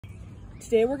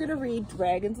Today we're going to read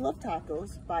Dragons Love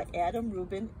Tacos by Adam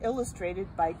Rubin, illustrated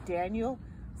by Daniel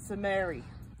Samari.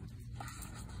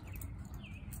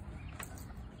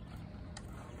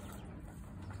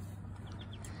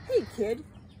 Hey kid,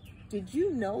 did you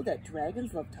know that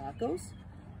dragons love tacos?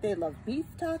 They love beef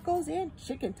tacos and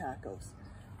chicken tacos.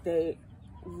 They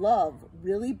love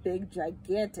really big,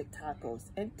 gigantic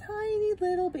tacos and tiny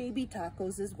little baby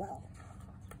tacos as well.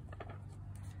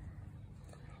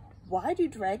 Why do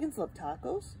dragons love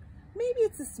tacos? Maybe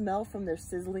it's the smell from their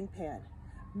sizzling pan.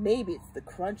 Maybe it's the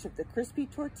crunch of the crispy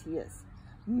tortillas.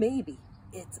 Maybe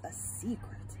it's a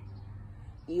secret.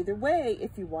 Either way,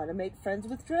 if you want to make friends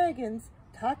with dragons,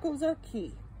 tacos are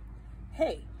key.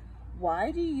 Hey,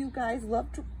 why do you guys love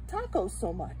tacos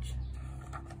so much?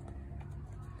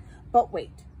 But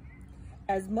wait,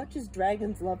 as much as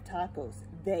dragons love tacos,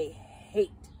 they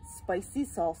hate spicy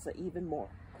salsa even more.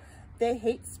 They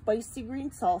hate spicy green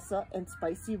salsa and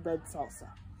spicy red salsa.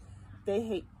 They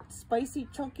hate spicy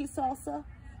chunky salsa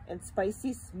and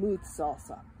spicy smooth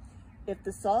salsa. If the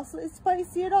salsa is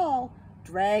spicy at all,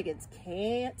 dragons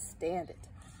can't stand it.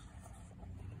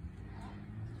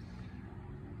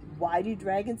 Why do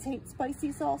dragons hate spicy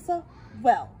salsa?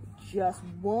 Well, just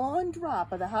one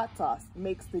drop of the hot sauce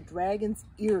makes the dragon's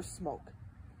ears smoke.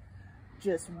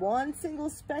 Just one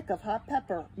single speck of hot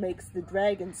pepper makes the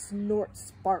dragon snort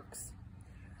sparks.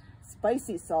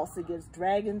 Spicy salsa gives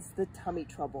dragons the tummy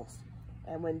troubles.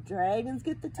 And when dragons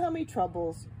get the tummy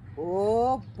troubles,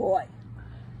 oh boy.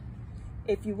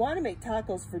 If you want to make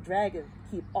tacos for dragon,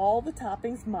 keep all the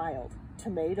toppings mild.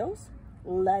 Tomatoes,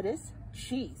 lettuce,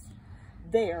 cheese.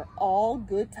 They are all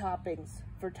good toppings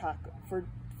for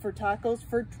tacos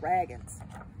for dragons.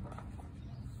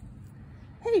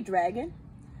 Hey dragon,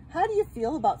 how do you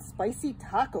feel about spicy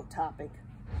taco topping?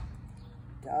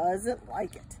 Doesn't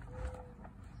like it.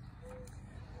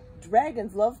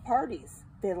 Dragons love parties.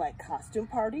 They like costume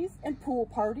parties and pool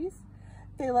parties.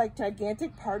 They like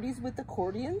gigantic parties with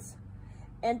accordions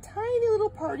and tiny little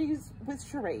parties with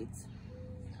charades.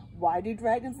 Why do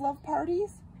dragons love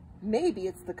parties? Maybe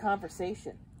it's the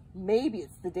conversation. Maybe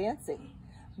it's the dancing.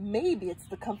 Maybe it's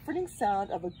the comforting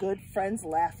sound of a good friend's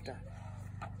laughter.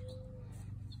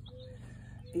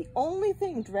 The only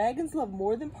thing dragons love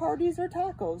more than parties or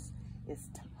tacos is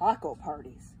taco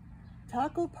parties.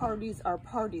 Taco parties are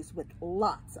parties with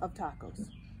lots of tacos.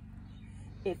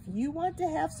 If you want to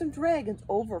have some dragons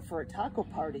over for a taco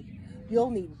party, you'll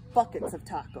need buckets of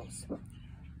tacos,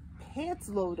 pants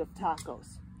load of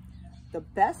tacos. The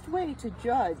best way to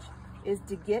judge is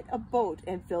to get a boat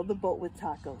and fill the boat with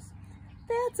tacos.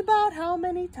 That's about how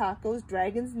many tacos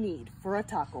dragons need for a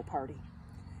taco party.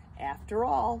 After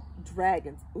all,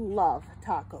 dragons love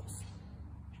tacos.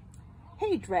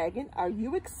 Hey dragon, are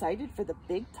you excited for the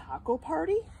big taco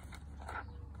party?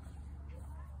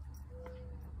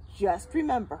 Just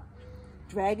remember,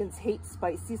 dragons hate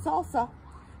spicy salsa.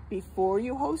 Before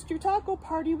you host your taco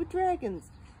party with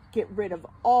dragons, get rid of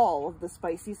all of the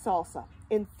spicy salsa.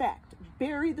 In fact,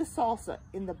 bury the salsa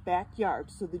in the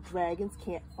backyard so the dragons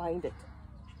can't find it.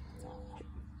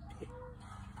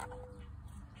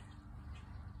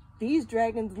 These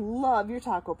dragons love your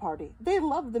taco party. They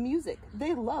love the music.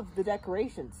 They love the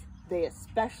decorations. They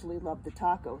especially love the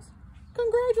tacos.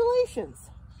 Congratulations!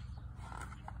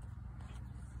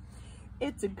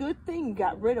 It's a good thing you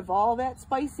got rid of all that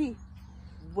spicy.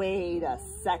 Wait a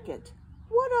second.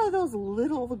 What are those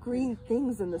little green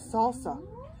things in the salsa?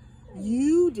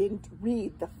 You didn't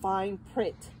read the fine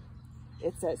print.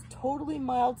 It says totally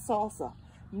mild salsa,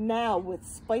 now with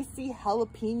spicy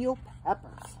jalapeno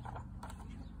peppers.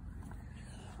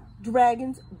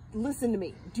 Dragons, listen to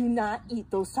me. Do not eat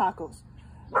those tacos.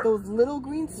 Those little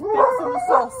green specks in the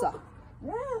salsa,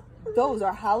 those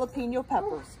are jalapeno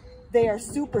peppers. They are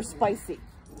super spicy.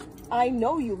 I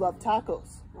know you love tacos,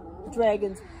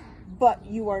 dragons, but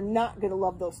you are not going to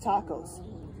love those tacos.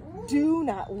 Do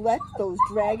not let those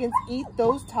dragons eat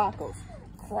those tacos.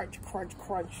 Crunch, crunch,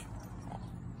 crunch.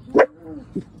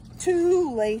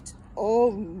 Too late.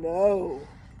 Oh no.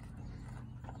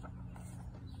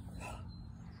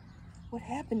 What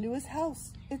happened to his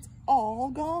house? It's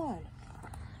all gone.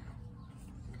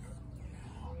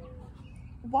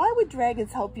 Why would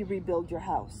dragons help you rebuild your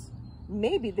house?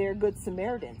 Maybe they're good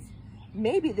Samaritans.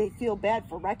 Maybe they feel bad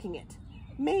for wrecking it.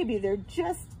 Maybe they're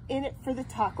just in it for the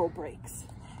taco breaks.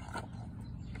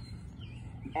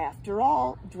 After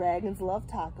all, dragons love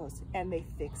tacos, and they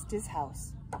fixed his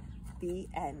house. The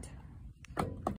end.